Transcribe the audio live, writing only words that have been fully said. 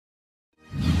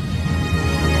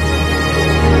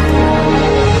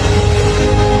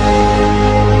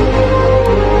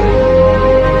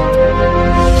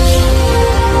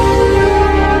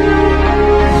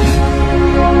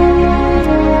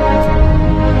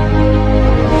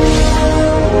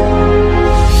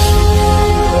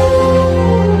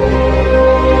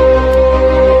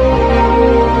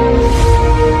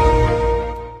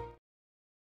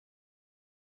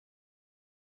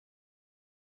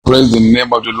Praise the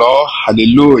name of the Lord.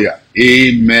 Hallelujah.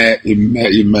 Amen. Amen.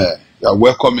 Amen. You are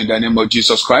welcome in the name of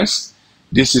Jesus Christ.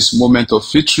 This is Moment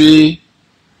of Victory,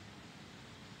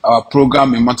 our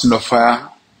program in Mountain of Fire,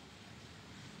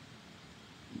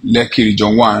 Lekki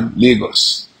Region 1,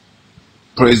 Lagos.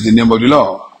 Praise the name of the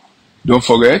Lord. Don't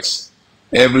forget,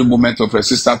 every moment of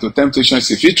resistance to temptation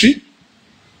is a victory.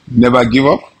 Never give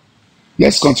up.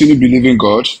 Let's continue believing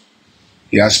God.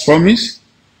 He has promised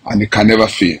and He can never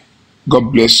fail.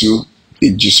 God bless you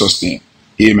in Jesus' name.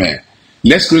 Amen.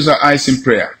 Let's close our eyes in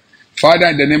prayer. Father,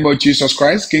 in the name of Jesus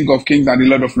Christ, King of Kings and the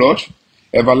Lord of Lords,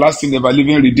 everlasting,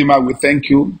 ever-living Redeemer, we thank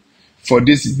you for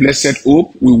this blessed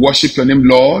hope. We worship your name,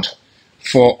 Lord,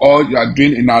 for all you are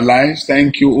doing in our lives.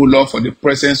 Thank you, O Lord, for the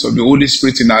presence of the Holy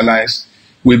Spirit in our lives.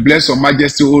 We bless your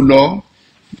majesty, O Lord.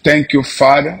 Thank you,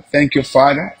 Father. Thank you,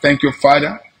 Father. Thank you,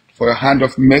 Father, for your hand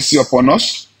of mercy upon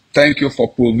us. Thank you for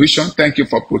provision. Thank you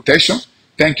for protection.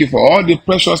 Thank you for all the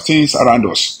precious things around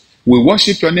us. We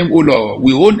worship your name, O Lord.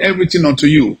 We own everything unto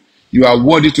you. You are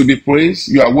worthy to be praised.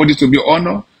 You are worthy to be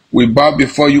honored. We bow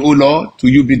before you, O Lord. To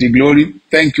you be the glory.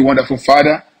 Thank you, wonderful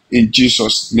Father. In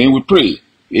Jesus' name we pray.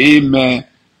 Amen.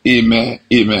 Amen.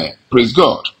 Amen. Praise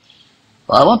God.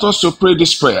 I want us to pray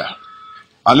this prayer.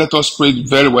 And let us pray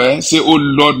very well. Say, O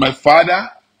Lord, my Father,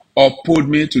 uphold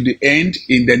me to the end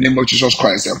in the name of Jesus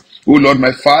Christ. O Lord,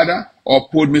 my Father,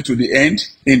 uphold me to the end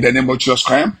in the name of Jesus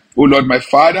Christ. O Lord, my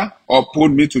Father,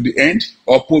 uphold me to the end.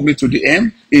 Uphold me to the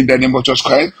end in the name of Jesus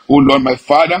Christ. O Lord, my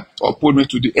Father, uphold me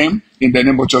to the end in the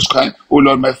name of Jesus Christ. O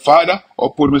Lord, my Father,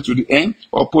 uphold me to the end.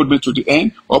 Uphold me to the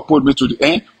end. Uphold me to the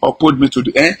end. Uphold me to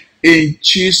the end. In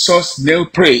Jesus' name,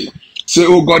 pray. Say,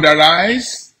 O God,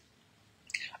 arise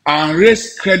and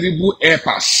raise credible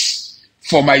helpers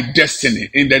for my destiny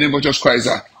in the name of Jesus Christ.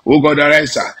 Oh God,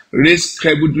 arise, raise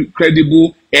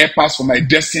credible helpers for my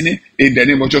destiny in the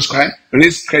name of Jesus Christ.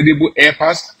 Raise credible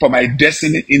helpers for my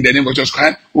destiny in the name of Jesus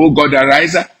Christ. Oh God,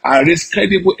 arise and raise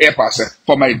credible helpers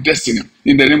for my destiny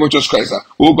in the name of Jesus Christ.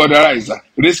 Oh God, arise,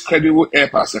 raise credible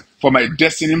helpers for my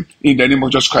destiny in the name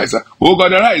of Jesus Christ. Oh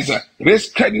God, arise, raise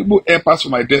credible helpers for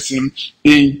my destiny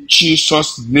in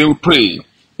Jesus' name. Pray.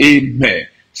 Amen.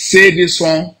 Say this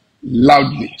one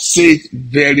loudly. Say it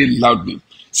very loudly.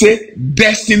 Say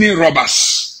destiny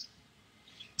robbers.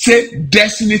 Say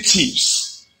destiny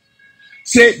thieves.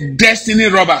 Say destiny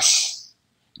robbers.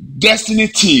 Destiny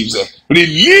thieves.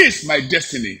 Release my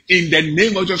destiny in the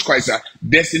name of Jesus Christ.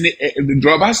 Destiny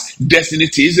robbers, destiny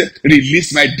thieves.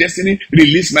 Release my destiny.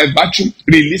 Release my virtue.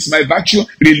 Release my virtue.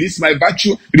 Release my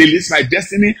virtue. Release my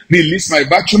destiny. Release my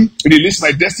virtue. Release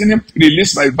my destiny.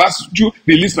 Release my virtue.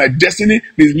 Release my destiny.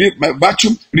 Release my virtue.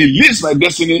 Release my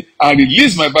destiny and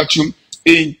release my virtue.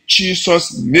 In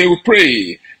Jesus' name we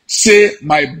pray. Say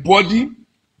my body,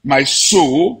 my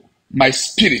soul, my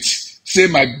spirit. Say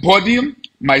my body,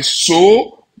 my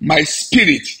soul, my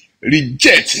spirit.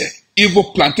 Reject evil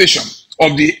plantation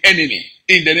of the enemy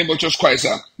in the name of Jesus Christ.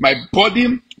 My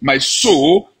body, my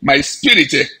soul, my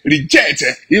spirit. Reject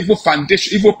evil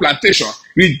foundation, evil plantation.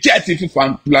 Reject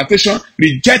evil plantation.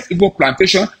 Reject evil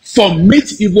plantation.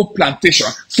 Formit evil plantation.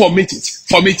 Formit it.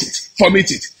 Formit it.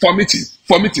 Formit it. Formit it.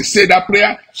 Formit it. Say that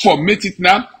prayer. Formit it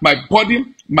now. My body,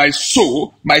 my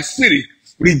soul, my spirit.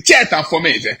 Reject and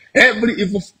formit every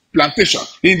evil plantation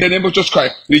in the name of Jesus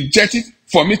Christ. Reject it.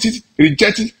 Formit it.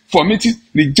 Reject it. Formit it.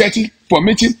 Reject it.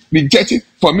 Formit it. Reject it.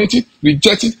 Formit it.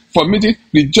 Reject it. Formit it.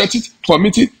 Reject it.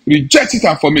 Formit it. Reject it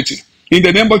and formit it. In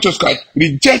the name of Jesus Christ.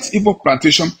 Reject evil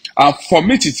plantation and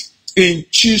formit it. In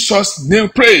Jesus' name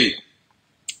pray.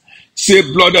 Say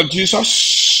blood of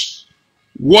Jesus.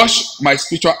 Wash my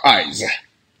spiritual eyes,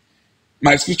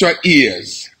 my spiritual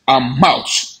ears and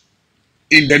mouth.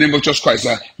 In the name of Jesus Christ,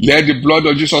 let the blood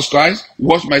of Jesus Christ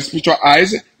wash my spiritual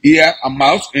eyes, ear, and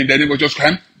mouth. In the name of Jesus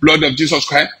Christ, blood of Jesus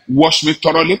Christ, wash me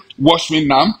thoroughly. Wash me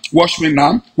now. Wash me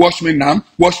now. Wash me now.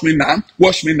 Wash me now.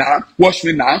 Wash me now. Wash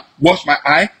me now. Wash my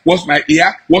eye. Wash my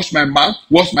ear. Wash my mouth.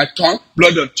 Wash my tongue.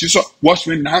 Blood of Jesus, wash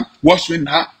me now. Wash me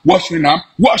now. Wash me now.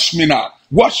 Wash me now.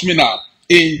 Wash me now.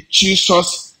 In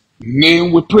Jesus'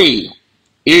 name we pray.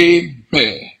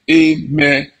 Amen.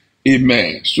 Amen.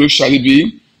 Amen. So shall it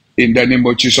be. In the name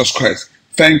of Jesus Christ.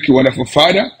 Thank you, wonderful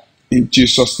Father. In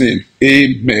Jesus' name.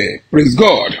 Amen. Praise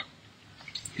God.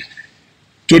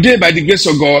 Today, by the grace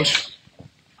of God,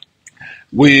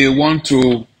 we want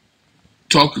to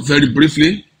talk very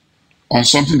briefly on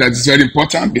something that is very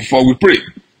important before we pray.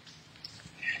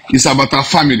 It's about our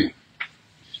family.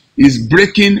 It's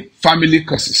breaking family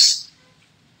curses.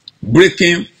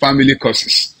 Breaking family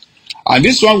curses. And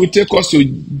this one will take us to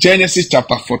Genesis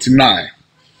chapter 49.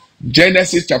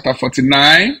 Genesis chapter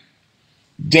 49.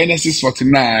 Genesis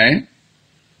 49.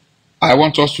 I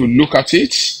want us to look at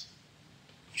it.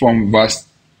 from verse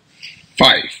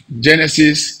 5.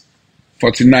 Genesis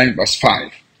 49 verse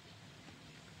 5.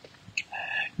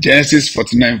 Genesis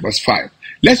 49 verse 5.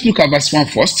 Let's look at verse 1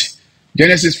 first.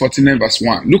 Genesis 49 verse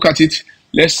 1. Look at it.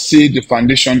 Let's see the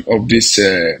foundation of this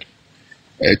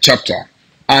chapter.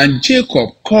 And Jacob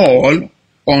called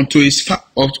unto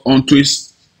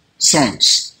his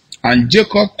sons. And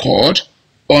Jacob called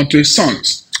unto his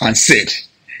sons and said,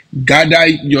 gather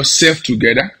yourself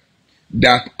together,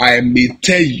 that I may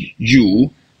tell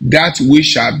you that which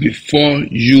shall befall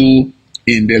you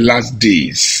in the last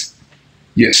days.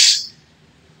 Yes,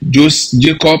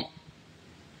 Jacob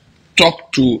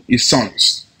talked to his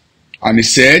sons, and he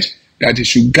said that they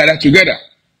should gather together.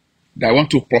 That I want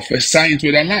to prophesy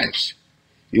into their lives.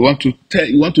 You want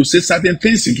to say certain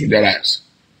things into their lives.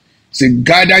 Say,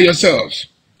 gather yourselves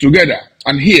together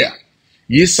and hear,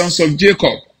 ye sons of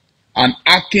Jacob, and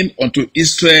hearken unto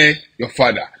Israel your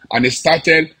father. And it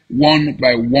started one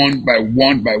by one by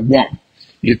one by one.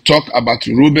 He talked about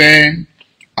Reuben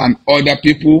and other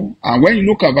people. And when you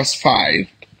look at verse 5,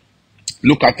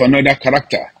 look at another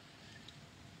character.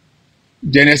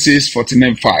 Genesis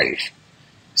 49:5.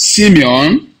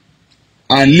 Simeon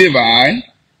and Levi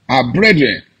are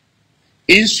brethren,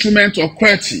 instruments of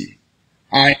quality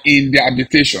are in their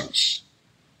habitations.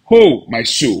 Ho, my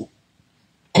soul,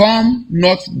 come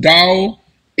not thou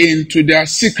into their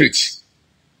secret,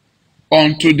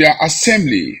 unto their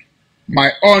assembly, my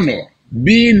honor,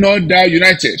 be not thou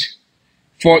united.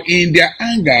 For in their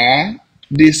anger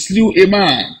they slew a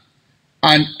man,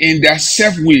 and in their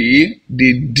self-will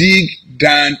they dig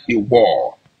down a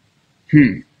wall.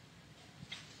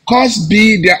 Cursed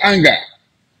be their anger,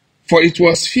 for it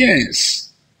was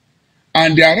fierce,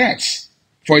 and their wrath,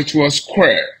 for it was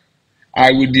cruel.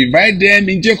 I will divide them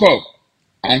in Jacob,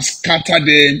 and scatter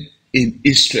them in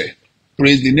Israel.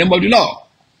 Praise the name of the Lord.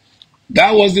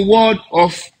 That was the word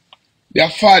of their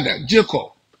father,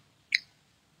 Jacob,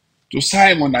 to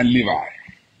Simon and Levi.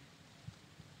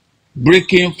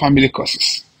 Breaking family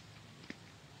curses.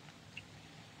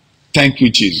 Thank you,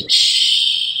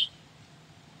 Jesus.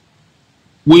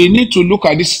 We need to look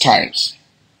at these tribes.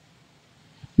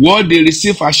 What they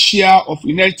receive a share of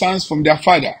inheritance from their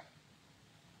father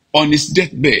on his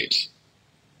deathbed.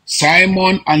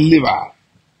 Simon and Levi.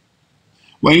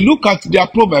 When you look at their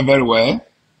proverb very well,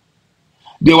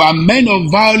 they were men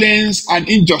of violence and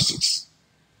injustice.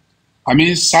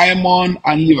 Simon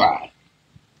and Levi.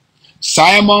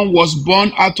 Simon was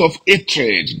born out of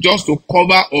hatred, just to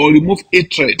cover or remove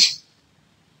hatred.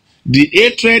 The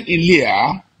hatred in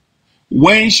Leah,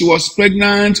 when she was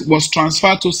pregnant, was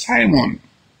transferred to Simon.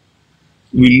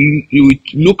 You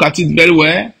look at it very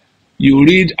well. You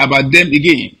read about them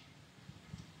again.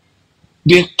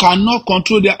 They cannot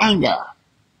control their anger.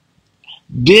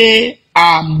 They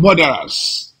are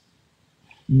murderers.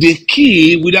 They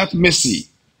kill without mercy.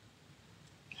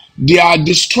 They are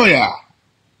destroyer.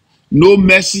 No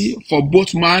mercy for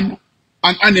both man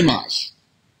and animals.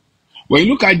 When you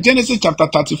look at Genesis chapter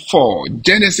 34,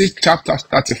 Genesis chapter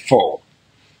 34,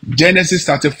 Genesis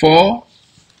 34,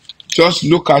 just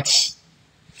look at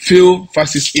few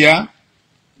verses here.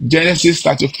 Genesis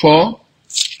 34,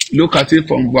 look at it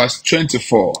from verse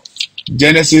 24.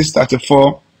 Genesis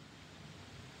 34,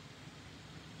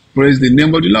 praise the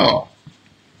name of the Lord.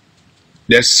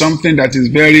 There's something that is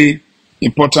very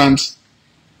important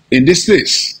in this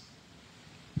place.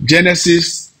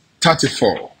 Genesis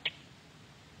 34.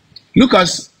 Look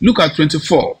at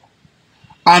 24.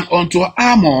 And unto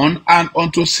Ammon and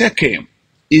unto Shechem,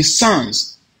 his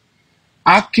sons,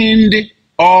 hearkened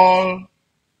all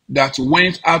that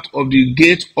went out of the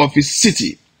gate of his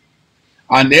city,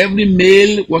 and every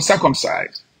male was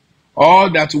circumcised, all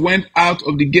that went out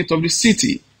of the gate of the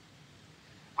city.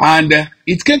 And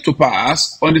it came to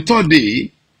pass on the third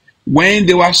day, when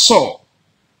they were sore,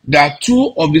 that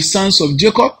two of the sons of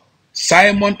Jacob,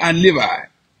 Simon and Levi,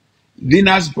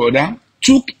 Dinah's brother,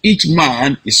 took each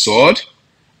man his sword,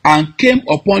 and came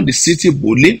upon the city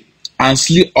boldly, and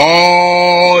slew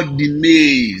all the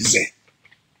maize.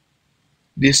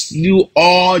 They slew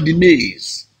all the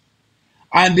maize.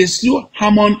 And they slew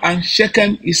Ammon and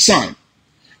Shechem his son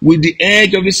with the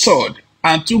edge of his sword,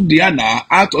 and took Dinah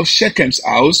out of Shechem's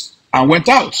house, and went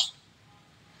out.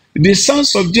 The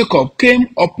sons of Jacob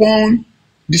came upon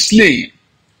the slain,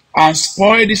 and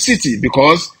spoiled the city,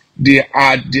 because they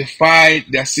had defied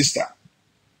their sister.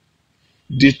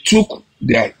 They took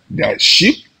their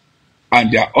sheep,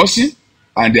 and their oxen,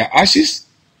 and their ashes,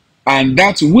 and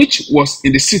that which was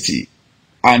in the city,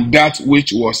 and that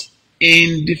which was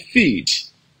in the field.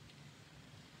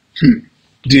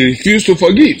 They refused to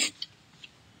forgive,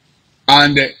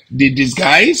 and they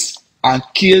disguised and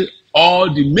killed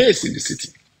all the males in the city.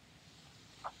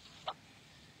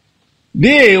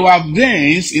 They were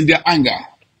veins in their anger,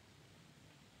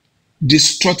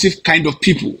 destructive kind of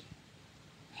people.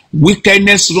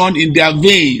 Wickedness run in their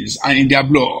veins and in their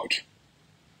blood.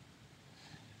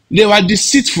 They were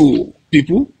deceitful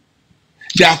people.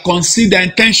 They are concealed their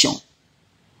intention,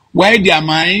 while their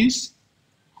minds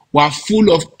were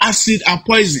full of acid and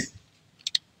poison,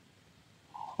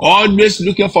 always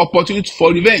looking for opportunity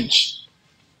for revenge.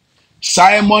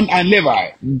 Simon and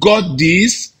Levi got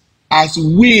this as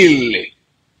will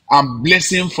and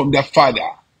blessing from their father.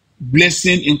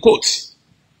 Blessing in quotes.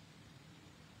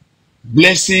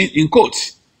 Blessing in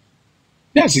quotes.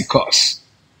 That's a curse.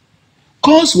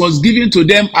 Curse was given to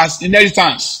them as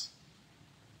inheritance.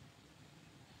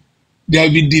 There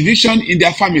will be division in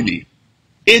their family,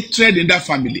 hatred in that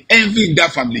family, envy in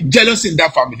that family, jealousy in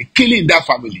that family, killing in that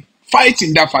family, fight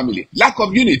in that family, lack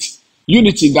of unity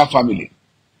in that family.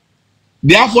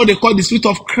 Therefore, they call the spirit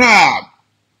of crab.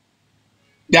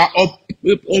 They are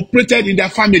operated in their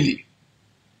family.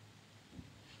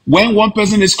 When one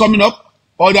person is coming up,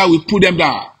 other will put them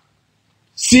down.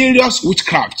 Serious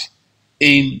witchcraft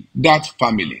in that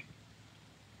family.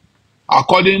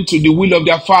 According to the will of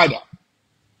their father,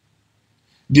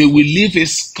 they will live a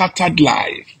scattered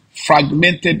life,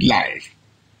 fragmented life.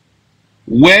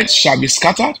 Wealth shall be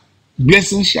scattered,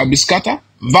 blessings shall be scattered,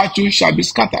 virtue shall be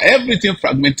scattered, everything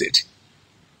fragmented.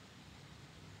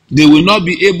 They will not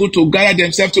be able to gather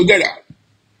themselves together.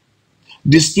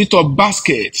 The spirit of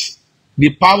basket, the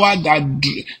power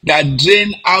that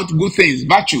drain out good things,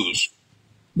 virtues,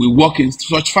 will work in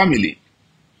such family.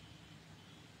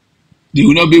 They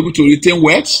will not be able to retain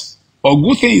wealth or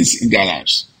good things in their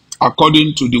lives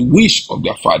according to the wish of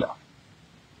their father,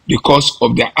 because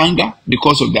of their anger,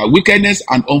 because of their wickedness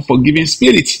and unforgiving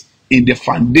spirit in the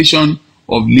foundation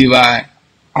of Levi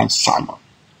and Simon.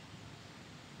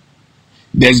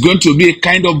 There's going to be a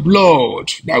kind of blood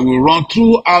that will run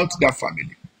throughout their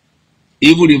family.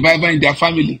 Evil revival in their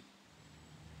family.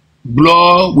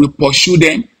 Blood will pursue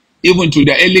them even to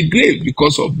their early grave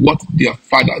because of what their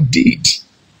father did.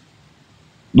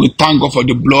 We thank God for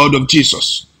the blood of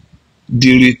Jesus,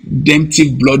 the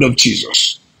redemptive blood of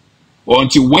Jesus.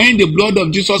 Until when the blood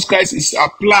of Jesus Christ is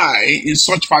applied in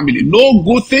such family, no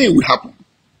good thing will happen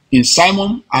in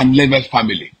Simon and Levi's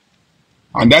family.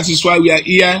 And that is why we are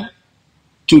here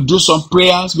to do some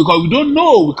prayers, because we don't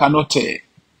know, we cannot tell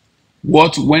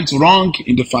what went wrong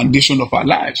in the foundation of our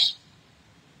lives,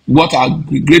 what our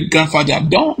great-grandfather have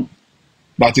done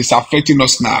that is affecting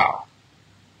us now.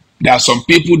 There are some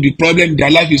people, the problem in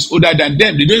their life is older than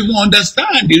them. They don't even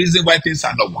understand the reason why things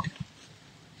are not working.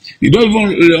 They don't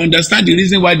even understand the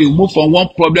reason why they move from one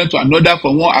problem to another,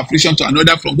 from one affliction to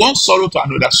another, from one sorrow to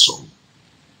another sorrow.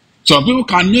 Some people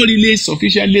cannot really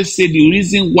sufficiently say the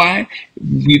reason why,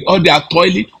 with all their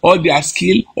toiling, all their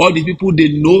skill, all the people they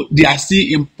know, they are still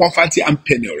in poverty and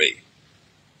penury.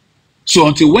 So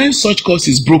until when such cause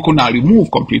is broken and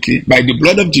removed completely by the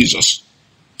blood of Jesus,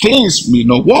 things will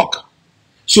not work.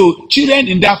 So children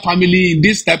in that family, in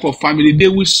this type of family, they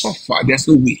will suffer. There's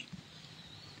no way.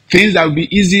 Things that will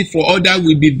be easy for others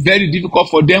will be very difficult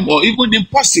for them or even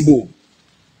impossible.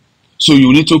 So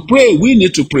you need to pray. We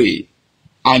need to pray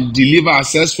and deliver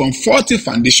ourselves from faulty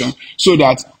foundation so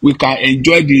that we can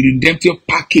enjoy the redemptive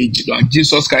package that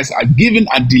Jesus Christ has given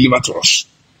and delivered to us.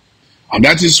 And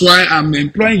that is why I'm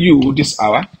imploring you this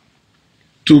hour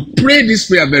to pray this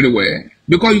prayer very well,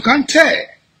 because you can't tell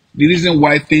the reason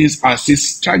why things are still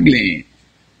struggling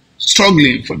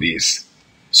for this.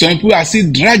 Some people are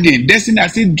still dragging, destiny are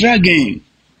still dragging,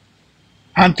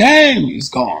 and time is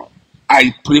gone.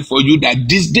 I pray for you that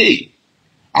this day,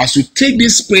 as we take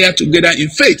this prayer together in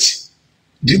faith,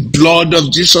 the blood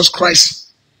of Jesus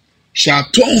Christ shall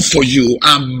atone for you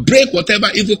and break whatever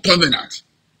evil covenant,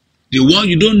 the one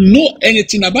you don't know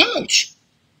anything about,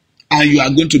 and you are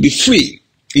going to be free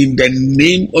in the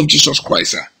name of Jesus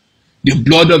Christ. The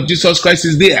blood of Jesus Christ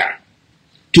is there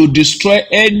to destroy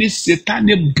any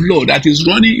satanic blood that is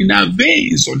running in our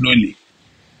veins unknowingly,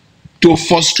 to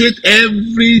frustrate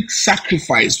every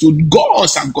sacrifice to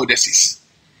gods and goddesses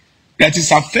that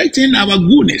is affecting our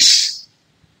goodness,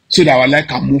 so that our life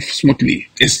can move smoothly,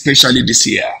 especially this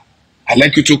year. I'd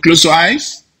like you to close your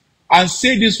eyes and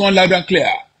say this one loud and clear.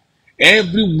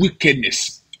 Every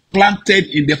wickedness planted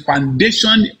in the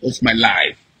foundation of my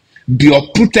life, be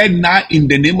uprooted now in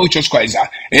the name of Jesus Christ.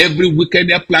 Every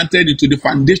wickedness planted into the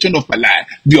foundation of my life,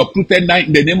 be uprooted now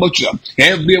in the name of Jesus.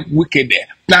 Every wickedness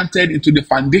planted into the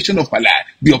foundation of my life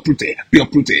be uprooted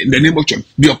in the name of Jesus.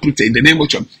 Be uprooted in the name of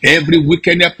Jesus. Every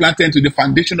wicked net planted into the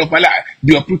foundation of my life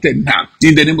be uprooted now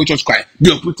in the name of Jesus Christ. Be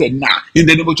uprooted now in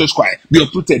the name of Jesus Christ. Be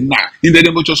uprooted now in the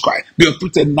name of Jesus Christ. Be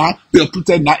uprooted now. Be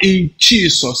uprooted now in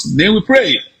Jesus' name we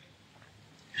pray.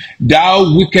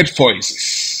 Thou wicked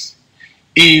voices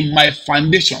in my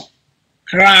foundation,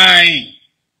 crying,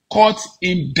 cut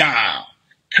him down,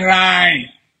 crying,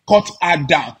 cut her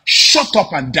down, shut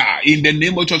up and die in the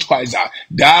name of Jesus Christ.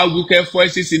 Thou wicked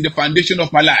voices in the foundation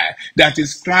of my life that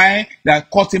is crying,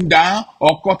 that cut him down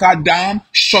or cut her down,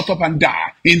 shut up and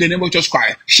die in the name of Jesus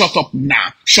Christ. Shut up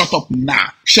now, shut up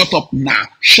now, shut up now,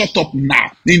 shut up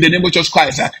now in the name of Jesus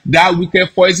Christ. Thou wicked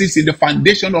voices in the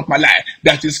foundation of my life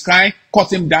that is crying,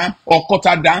 cut him down or cut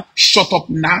her down, shut up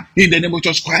now in the name of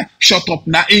Jesus Christ. Shut up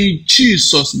now in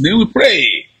Jesus' name we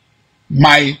pray.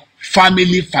 My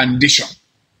family foundation,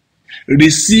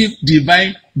 receive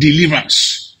divine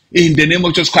deliverance in the name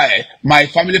of Jesus Christ. My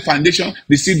family foundation,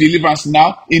 receive deliverance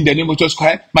now in the name of Jesus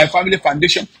Christ. My family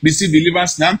foundation, receive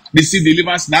deliverance now. Receive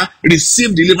deliverance now.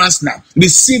 Receive deliverance now.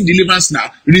 Receive deliverance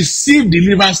now. Receive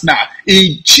deliverance now.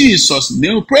 In Jesus'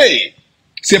 name we pray.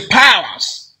 Say,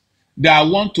 powers that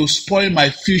want to spoil my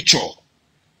future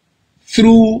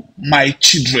through my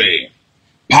children.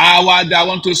 Power that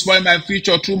want to spoil my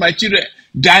future through my children,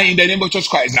 die in the name of Jesus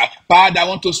Christ. Power that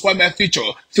want to spoil my future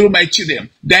through my children,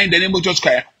 die in the name of Jesus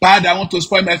Christ. Power that want to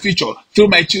spoil my future through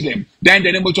my children, die in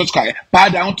the name of Jesus Christ. Power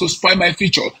that want to spoil my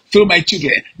future through my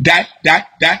children, die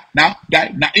now.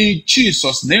 In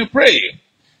Jesus' name, pray.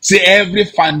 Say, every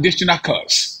foundational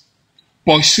curse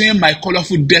pursuing my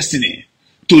colorful destiny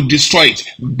to destroy it,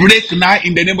 break now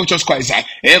in the name of Jesus Christ.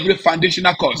 Every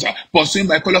foundational cause pursuing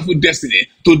my colorful destiny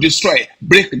to destroy,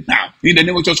 break now in the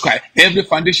name of Jesus Christ. Every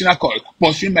foundational cause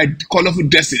pursuing my colorful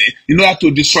destiny in order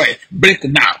to destroy, break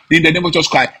now in the name of Jesus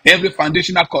Christ. Every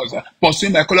foundational cause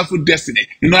pursuing my colorful destiny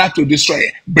in order to destroy,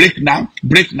 break now,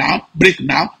 break now, break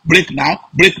now, break now,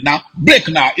 break now, break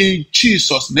now. In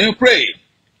Jesus' name, pray.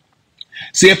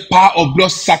 Say, power of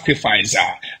blood sacrifice.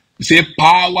 Say,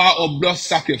 power of blood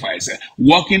sacrifice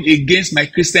working against my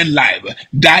Christian life,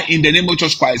 die in the name of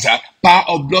Jesus Christ. Power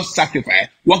of blood sacrifice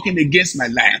working against my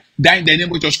life, die in the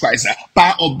name of Jesus Christ.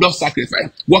 Power of blood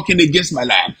sacrifice working against my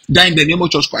life, die in the name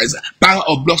of Jesus Christ. Power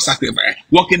of blood sacrifice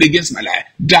working against my life,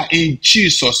 die in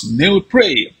Jesus' name we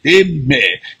pray.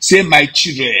 Amen. Say, my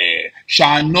children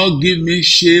shall not give me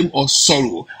shame or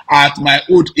sorrow at my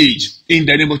old age in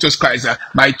the name of Jesus Christ.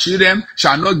 My children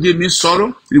shall not give me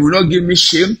sorrow, they will not give me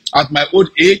shame at my old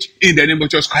age in the name of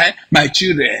Jesus Christ. My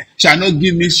children shall not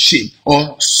give me shame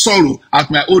or sorrow at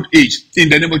my old age in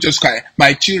the name of Jesus Christ.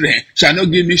 My children shall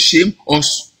not give me shame or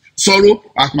sorrow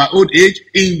at my old age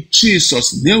in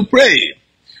Jesus' name pray.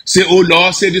 Say, oh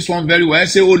Lord, say this one very well.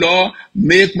 Say, oh Lord,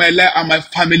 make my life and my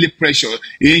family precious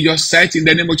in your sight in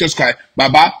the name of Jesus Christ.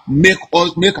 Baba, make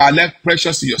our life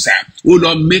precious in your sight. Oh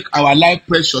Lord, make our life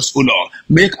precious, oh Lord.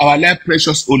 Make our life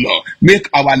precious, oh Lord. Make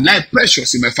our life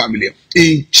precious in my family.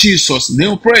 In Jesus'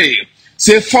 name pray.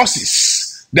 Say,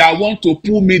 forces that want to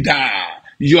pull me down,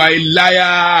 you are a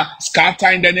liar,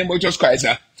 scatter in the name of Jesus Christ.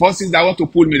 Forces that want to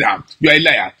pull me down, you are a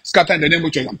liar, scatter in the name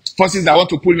of Jesus. Forces that want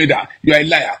to pull me down, you are a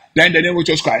liar, die in the name of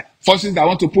Jesus Christ. Forces that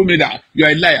want to pull me down, you are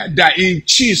a liar, die in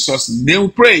Jesus' name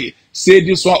pray. Say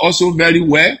this one also very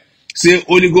well. Say,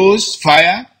 Holy Ghost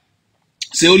fire.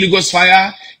 Say, Holy Ghost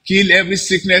fire, kill every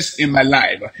sickness in my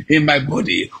life, in my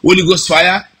body. Holy Ghost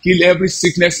fire, kill every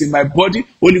sickness in my body.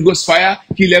 Holy Ghost fire,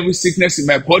 kill every sickness in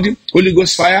my body. Holy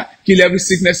Ghost fire, kill every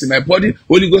sickness in my body.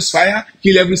 Holy Ghost fire,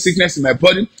 kill every sickness in my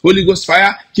body. Holy Ghost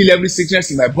fire, kill every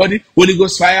sickness in my body. Holy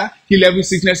Ghost fire, kill every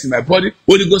sickness in my body.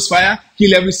 Holy Ghost fire,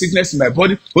 kill every sickness in my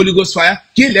body. Holy Ghost fire,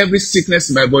 kill every sickness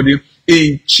in my body.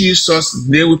 In Jesus'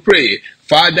 name we pray.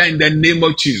 Father, in the name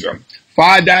of Jesus.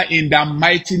 Father, in the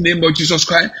mighty name of Jesus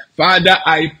Christ, Father,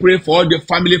 I pray for all the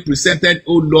family presented,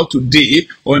 oh Lord, today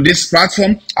on this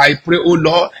platform. I pray, oh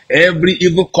Lord, every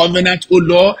evil covenant, oh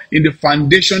Lord, in the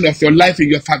foundation of your life in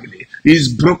your family is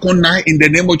broken now in the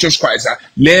name of Jesus Christ.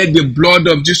 Let the blood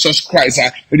of Jesus Christ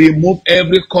remove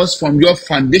every cause from your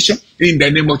foundation in the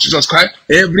name of Jesus Christ.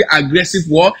 Every aggressive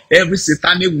war, every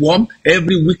satanic war,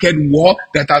 every wicked war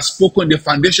that has spoken the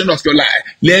foundation of your life,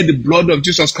 let the blood of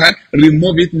Jesus Christ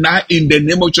remove it now in the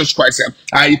name of Jesus Christ.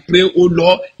 I pray, oh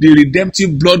Lord, the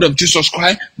redemptive blood of Jesus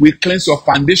Christ will cleanse your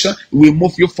foundation, will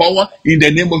move you forward in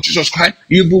the name of Jesus Christ.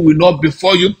 Evil will not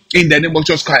before you in the name of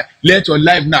Jesus Christ. Let your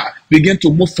life now begin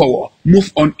to move forward.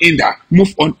 Move on in that.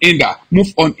 Move on in that.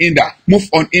 Move on in that. Move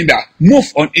on in that. Move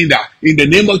on in that. In the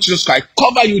name of Jesus Christ,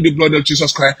 cover you with the blood of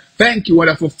Jesus Christ. Thank you,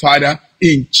 wonderful Father.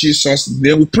 In Jesus'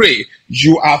 name we pray.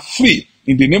 You are free.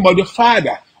 In the name of the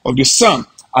Father, of the Son,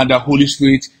 and the Holy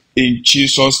Spirit. In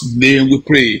Jesus' name we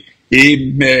pray.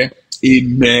 Amen.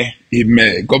 Amen.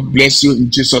 Amen. God bless you in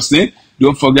Jesus' name.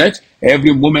 Don't forget,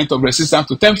 every moment of resistance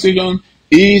to temptation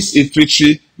is a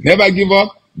victory. Never give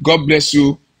up. God bless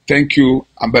you. Thank you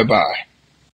and bye-bye.